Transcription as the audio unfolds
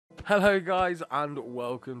Hello guys and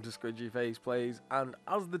welcome to SquidgyfacePlays, and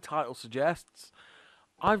as the title suggests,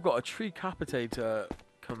 I've got a TreeCapitator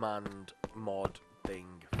command mod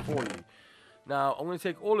thing for you. Now I'm going to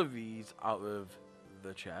take all of these out of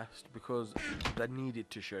the chest because they're needed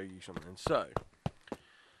to show you something. So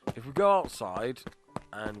if we go outside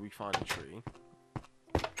and we find a tree,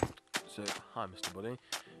 so hi Mr. Buddy,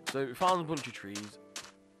 so we found a bunch of trees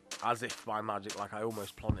as if by magic, like I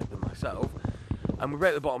almost planted them myself. And we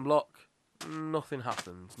break the bottom block, nothing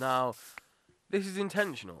happens. Now, this is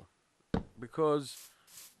intentional, because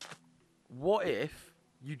what if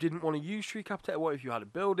you didn't want to use TreeCapitator? What if you had a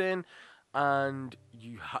building, and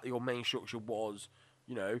your main structure was,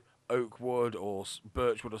 you know, oak wood or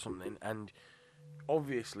birch wood or something, and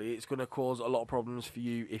obviously it's going to cause a lot of problems for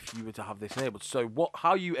you if you were to have this enabled. So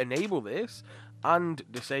how you enable this and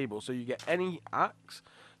disable, so you get any axe,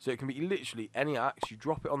 so it can be literally any axe, you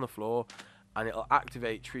drop it on the floor, and it'll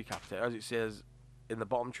activate TreeCapitator, as it says in the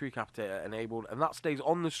bottom, TreeCapitator enabled, and that stays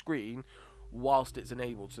on the screen whilst it's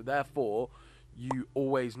enabled. So therefore, you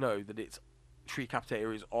always know that it's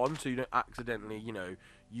TreeCapitator is on, so you don't accidentally, you know,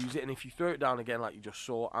 use it. And if you throw it down again, like you just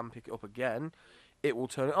saw, and pick it up again, it will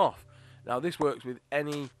turn it off. Now this works with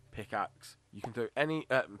any pickaxe. You can throw any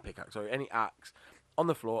any axe on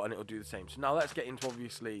the floor, and it will do the same. So now let's get into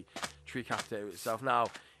obviously TreeCapitator itself. Now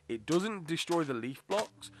it doesn't destroy the leaf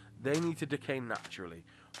blocks. They need to decay naturally,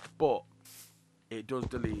 but it does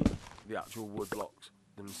delete the actual wood blocks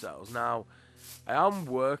themselves. Now, I am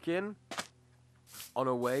working on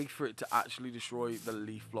a way for it to actually destroy the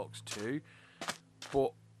leaf blocks too,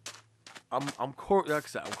 but I'm currently, like I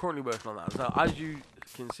said, I'm currently working on that. So as you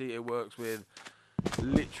can see, it works with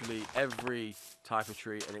literally every type of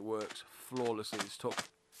tree, and it works flawlessly. It's took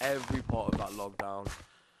every part of that log down.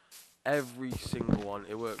 Every single one.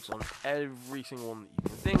 It works on every single one that you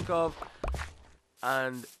can think of,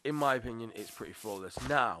 and in my opinion it's pretty flawless.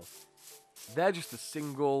 Now they're just the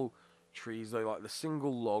single trees, though, like the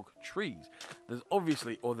single log trees. There's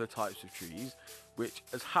obviously other types of trees which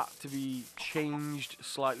has had to be changed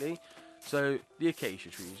slightly. So the acacia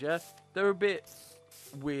trees, yeah, they're a bit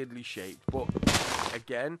weirdly shaped, but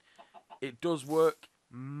again, it does work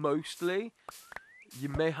mostly. You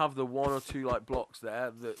may have the one or two like blocks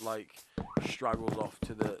there that like straggles off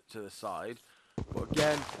to the side, but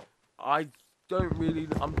again, I'm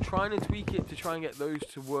trying to tweak it to try and get those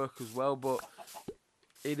to work as well, but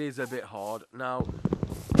it is a bit hard. Now,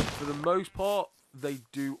 for the most part, they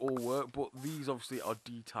do all work, but these obviously are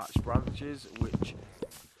detached branches, which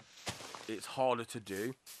it's harder to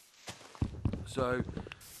do. So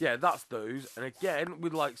yeah, that's those. And again,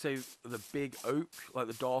 with like say the big oak, like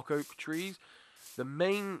the dark oak trees, the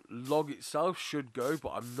main log itself should go, but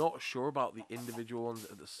I'm not sure about the individual ones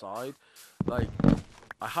at the side. Like,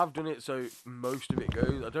 I have done it so most of it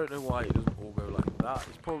goes. I don't know why it doesn't all go like that.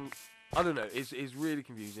 It's probably, I don't know, it's really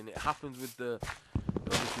confusing. It happens with the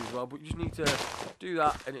other two as well, but you just need to do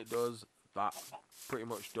that, and it does that. Pretty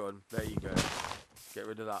much done. There you go. Get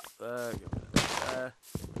rid of that there, get rid of that there,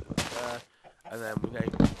 get rid of that there, and then we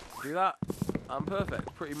do that, and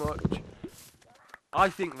perfect. Pretty much. I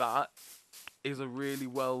think that is a really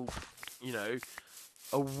well, you know,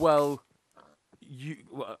 I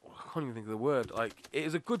can't even think of the word. Like, it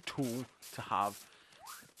is a good tool to have,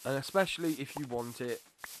 and especially if you want it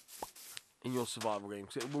in your survival game,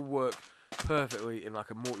 because it will work perfectly in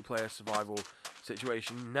like a multiplayer survival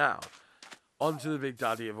situation. Now, onto the big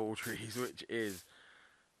daddy of all trees, which is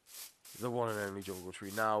the one and only jungle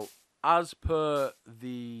tree. Now, as per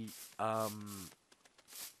the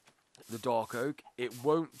dark oak, it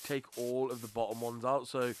won't take all of the bottom ones out.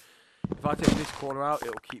 So if I take this corner out,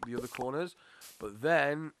 it'll keep the other corners, but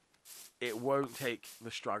then it won't take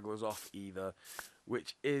the stragglers off either,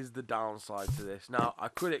 which is the downside to this. Now, I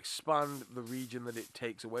could expand the region that it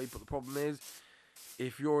takes away, but the problem is,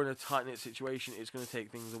 if you're in a tight-knit situation, it's going to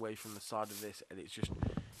take things away from the side of this, and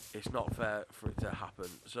it's not fair for it to happen.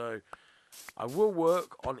 So I will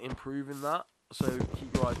work on improving that, so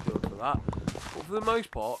keep your eyes peeled for that. But for the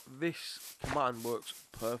most part, this command works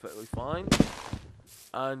perfectly fine,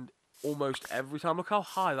 and almost every time. Look how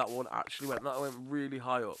high that one actually went. That went really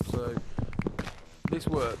high up. So this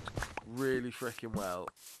worked really freaking well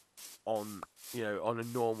on, you know, on a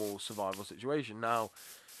normal survival situation. Now,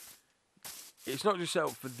 it's not just set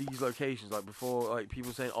up for these locations. Like before, like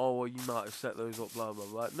people saying, "Oh, well, you might have set those up." Blah blah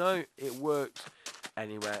blah. No, it works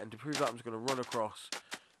anywhere. And to prove that, I'm just going to run across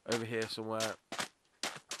over here somewhere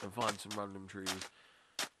and find some random trees.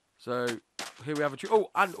 So here we have a tree. Oh,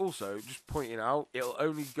 and also just pointing out, it'll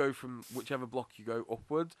only go from whichever block you go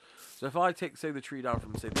upwards. So if I take, say, the tree down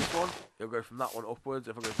from, say, this one, it'll go from that one upwards.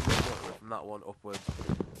 If I go from this one, it'll go from that one upwards,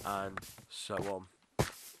 and so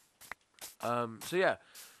on. So yeah,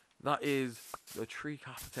 that is the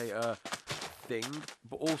TreeCapitator thing.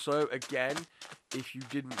 But also, again, if you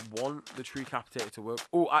didn't want the TreeCapitator to work,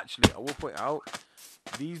 oh, actually, I will point out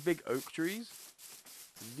these big oak trees.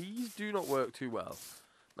 These do not work too well.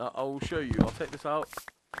 Now I will show you. I'll take this out.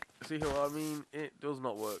 See what I mean? It does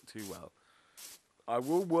not work too well. I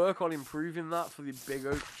will work on improving that for the big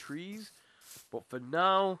oak trees, but for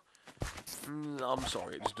now, I'm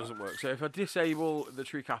sorry, it just doesn't work. So if I disable the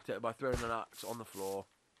TreeCapitator by throwing an axe on the floor,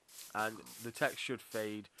 and the text should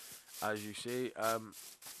fade, as you see.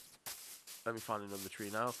 Let me find another tree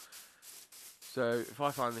now. So if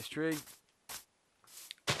I find this tree,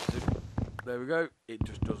 so there we go. It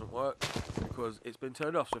just doesn't work because it's been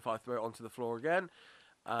turned off. So if I throw it onto the floor again,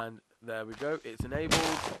 and there we go, it's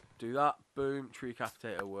enabled. Do that, boom,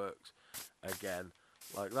 TreeCapitator works again,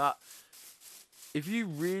 like that. If you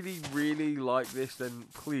really, really like this, then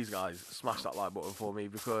please, guys, smash that like button for me,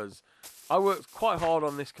 because I worked quite hard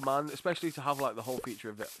on this command, especially to have like the whole feature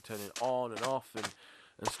of it turning on and off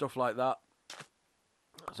and stuff like that.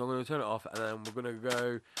 So I'm going to turn it off, and then we're going to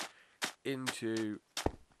go into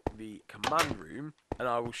the command room, and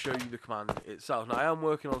I will show you the command itself. Now I am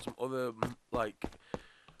working on some other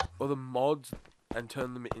other mods and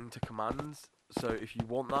turn them into commands. So if you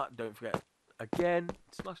want that, don't forget, again,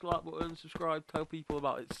 smash the like button, subscribe, tell people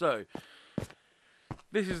about it. So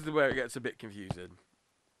this is where it gets a bit confusing.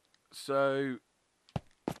 So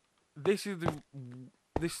this is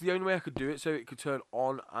the only way I could do it, so it could turn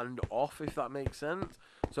on and off, if that makes sense.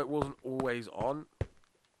 So it wasn't always on.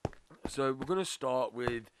 So we're going to start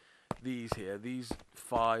with these here, these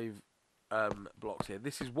 5 blocks here.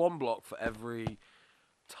 This is 1 block for every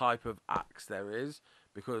type of axe there is,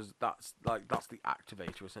 because that's the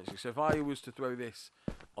activator essentially. So if I was to throw this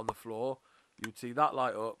on the floor, you would see that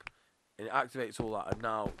light up, and it activates all that, and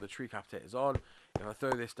now the TreeCapitator is on. If I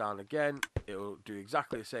throw this down again, it will do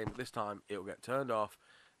exactly the same, but this time it will get turned off,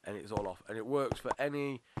 and it's all off. And it works for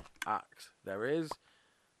any axe there is,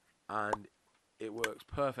 and it works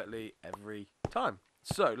perfectly every time.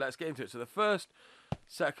 So let's get into it. So the first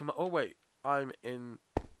set of oh wait, I'm in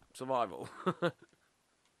survival.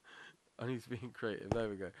 I need to be in creative. There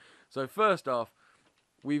we go. So first off,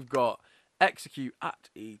 we've got execute at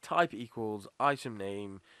E, type equals item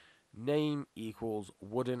name, name equals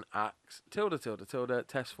wooden axe, tilde tilde tilde,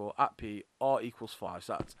 testfor at P, R equals 5.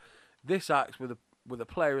 So that's this axe with a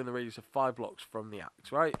player in the radius of 5 blocks from the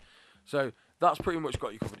axe, right? So that's pretty much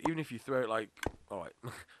got you covered. Even if you throw it like, alright,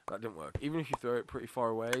 that didn't work. Even if you throw it pretty far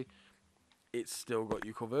away, it's still got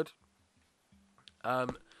you covered.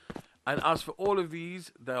 And as for all of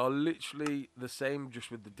these, they are literally the same, just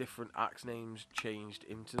with the different axe names changed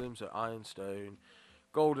into them. So ironstone,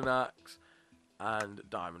 golden axe, and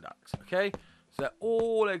diamond axe. Okay, so they're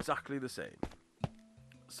all exactly the same.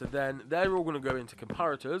 So then they're all going to go into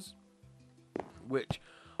comparators, which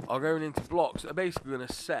are going into blocks that are basically going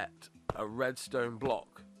to set a redstone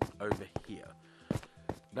block over here.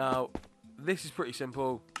 Now, this is pretty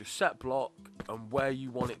simple. Just set block and where you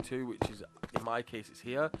want it to, which is, in my case, it's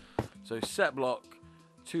here. So set block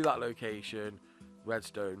to that location,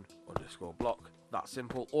 redstone underscore block. That's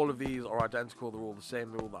simple. All of these are identical. They're all the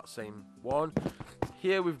same. They're all that same one.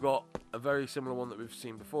 Here we've got a very similar one that we've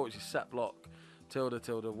seen before, which is set block tilde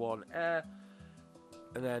tilde 1 air.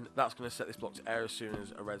 And then that's going to set this block to air as soon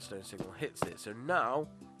as a redstone signal hits it. So now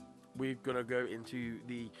we're going to go into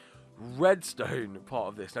the redstone part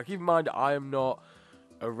of this. Now keep in mind, I am not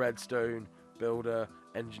a redstone builder,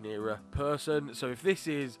 engineer person, so if this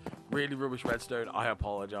is really rubbish redstone, I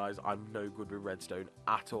apologize. I'm no good with redstone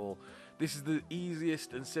at all. This is the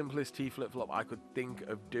easiest and simplest T flip-flop I could think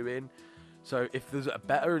of doing. So if there's a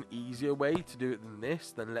better and easier way to do it than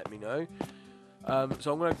this, then let me know.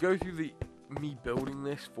 So I'm going to go through me building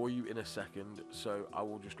this for you in a second. So I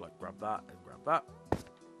will just like grab that and grab that.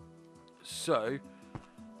 So,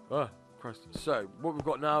 Christ. So what we've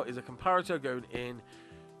got now is a comparator going in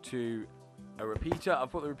to a repeater.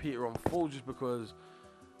 I've put the repeater on full just because,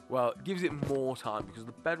 well, it gives it more time, because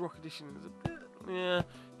the Bedrock edition is a bit,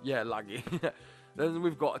 yeah, laggy. Then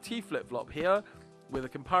we've got a T flip-flop here with a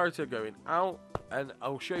comparator going out, and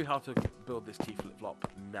I'll show you how to build this T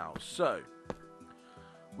flip-flop now. So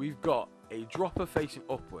we've got a dropper facing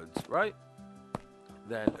upwards, right?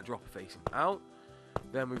 Then a dropper facing out.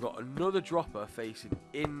 Then we've got another dropper facing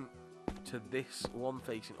in to this one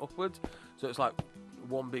facing upwards. So it's like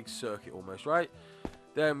one big circuit almost, right?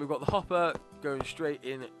 Then we've got the hopper going straight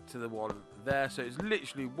in to the one there. So it's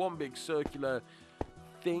literally one big circular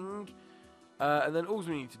thing. And then all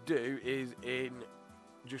we need to do is in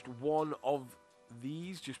just one of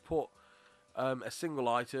these, just put a single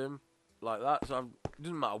item like that. So it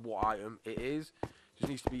doesn't matter what item it is, it just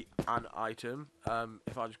needs to be an item.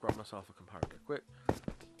 If I just grab myself a comparator quick.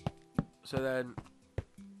 So then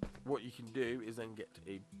what you can do is then get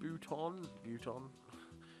a button.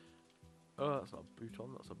 Oh, that's not a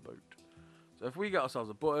button, that's a boat. So if we get ourselves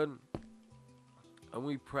a button and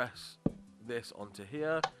we press this onto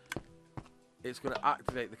here, it's going to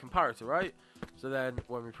activate the comparator, right? So then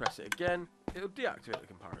when we press it again, it'll deactivate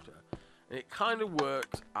the comparator. And it kind of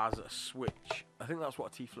works as a switch. I think that's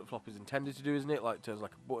what a T-flip-flop is intended to do, isn't it? Like, turns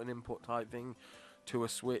like a button input type thing to a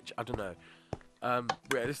switch. I don't know. But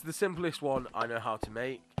yeah, this is the simplest one I know how to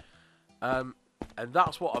make. And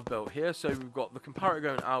that's what I've built here. So we've got the comparator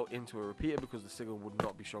going out into a repeater because the signal would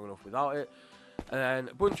not be strong enough without it. And then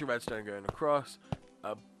a bunch of redstone going across.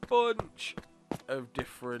 A bunch of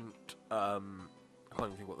different, I can't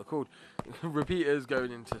even think what they're called, repeaters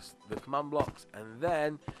going into the command blocks. And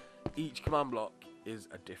then each command block is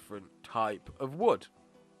a different type of wood.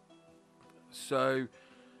 So,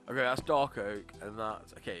 okay, that's dark oak and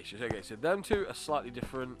that's acacia. Okay, so them two are slightly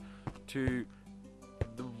different to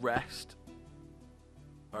the rest.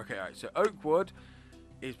 Okay, alright, so oak wood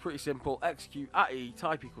is pretty simple. Execute at E,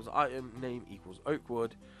 type equals item, name equals oak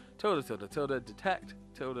wood, tilde tilde tilde, detect,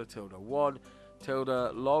 tilde tilde 1,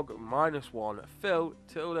 tilde log -1, fill,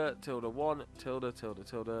 tilde tilde 1, tilde tilde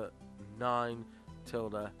tilde 9,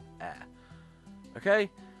 tilde air. Okay?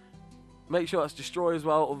 Make sure that's destroy as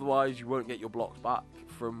well, otherwise you won't get your blocks back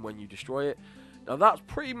from when you destroy it. Now that's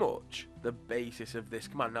pretty much the basis of this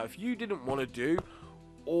command. Now if you didn't want to do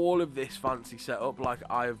all of this fancy setup like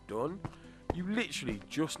I have done, you literally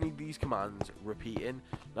just need these commands repeating.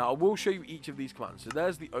 Now I will show you each of these commands. So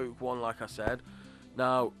there's the oak one, like I said.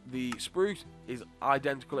 Now the spruce is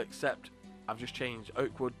identical, except I've just changed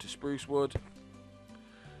oak wood to spruce wood.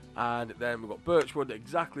 And then we've got birch wood,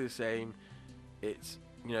 exactly the same. It's,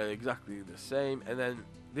 you know, exactly the same. And then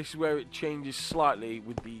this is where it changes slightly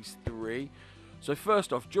with these three. So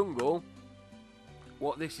first off, jungle,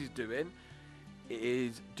 what this is doing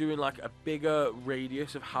is doing like a bigger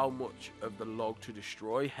radius of how much of the log to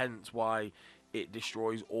destroy, hence why it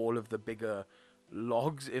destroys all of the bigger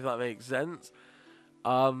logs, if that makes sense.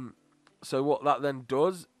 So what that then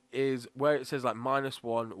does is where it says like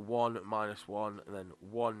 -1, 1, -1, and then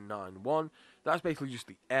 1, 9, 1, that's basically just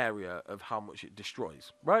the area of how much it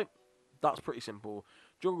destroys, right? That's pretty simple.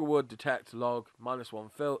 Jungle wood, detect, log, -1,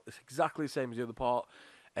 fill. It's exactly the same as the other part,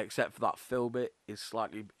 except for that fill bit is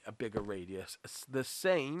slightly a bigger radius. It's the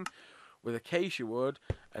same with acacia wood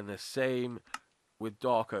and the same with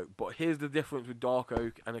dark oak. But here's the difference with dark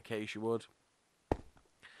oak and acacia wood.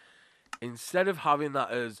 Instead of having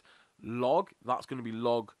that as log, that's going to be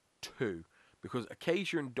log 2. Because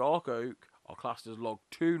acacia and dark oak are classed as log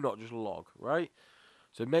 2, not just log, right?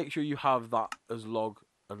 So make sure you have that as log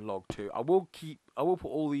and log 2. I will put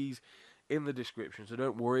all these in the description, so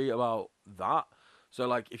don't worry about that. So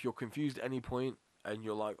like if you're confused at any point and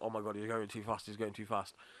you're like, oh my god, he's going too fast, he's going too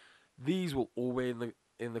fast, these will all be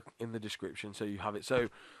in the description, so you have it. So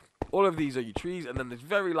all of these are your trees, and then this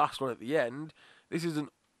very last one at the end, this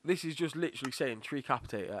is just literally saying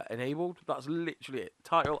TreeCapitator enabled. That's literally it.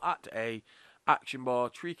 Title at A, action bar,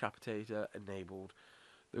 TreeCapitator enabled.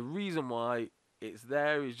 The reason why it's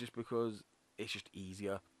there is just because it's just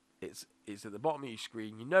easier. It's at the bottom of your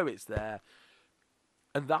screen, you know it's there,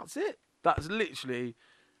 and that's it. That's literally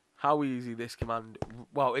how easy this command.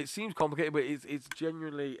 Well, it seems complicated, but it's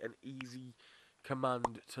genuinely an easy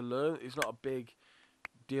command to learn. It's not a big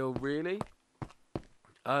deal, really.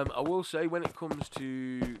 I will say when it comes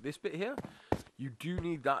to this bit here, you do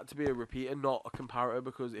need that to be a repeater, not a comparator,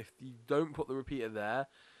 because if you don't put the repeater there,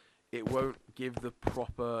 it won't give the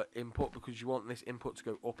proper input, because you want this input to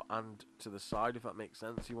go up and to the side, if that makes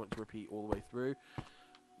sense. You want to repeat all the way through.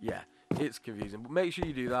 Yeah, it's confusing, but make sure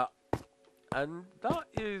you do that. And that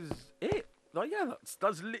is it. Like, yeah,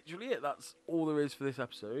 that's literally it. That's all there is for this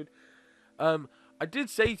episode. I did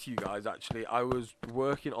say to you guys, actually, I was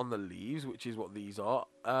working on the leaves, which is what these are.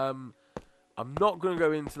 I'm not going to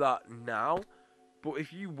go into that now, but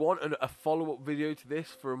if you want a follow-up video to this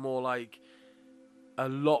for a more, like, a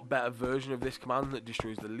lot better version of this command that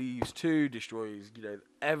destroys the leaves too, destroys, you know,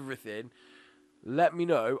 everything, let me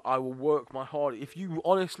know. I will work my hardest. If you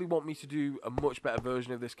honestly want me to do a much better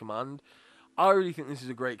version of this command, I really think this is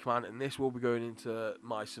a great command, and this will be going into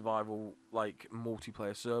my survival, like,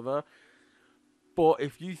 multiplayer server. But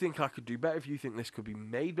if you think I could do better, if you think this could be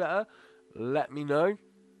made better, let me know.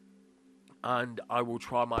 And I will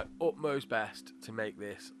try my utmost best to make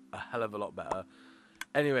this a hell of a lot better.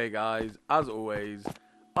 Anyway, guys, as always,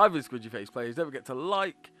 I've been SquidgyfacePlays. Don't forget to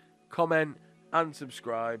like, comment, and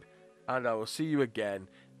subscribe. and I will see you again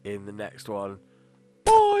in the next one.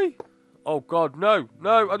 Bye! Oh God, no,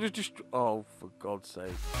 I just oh, for God's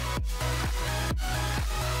sake.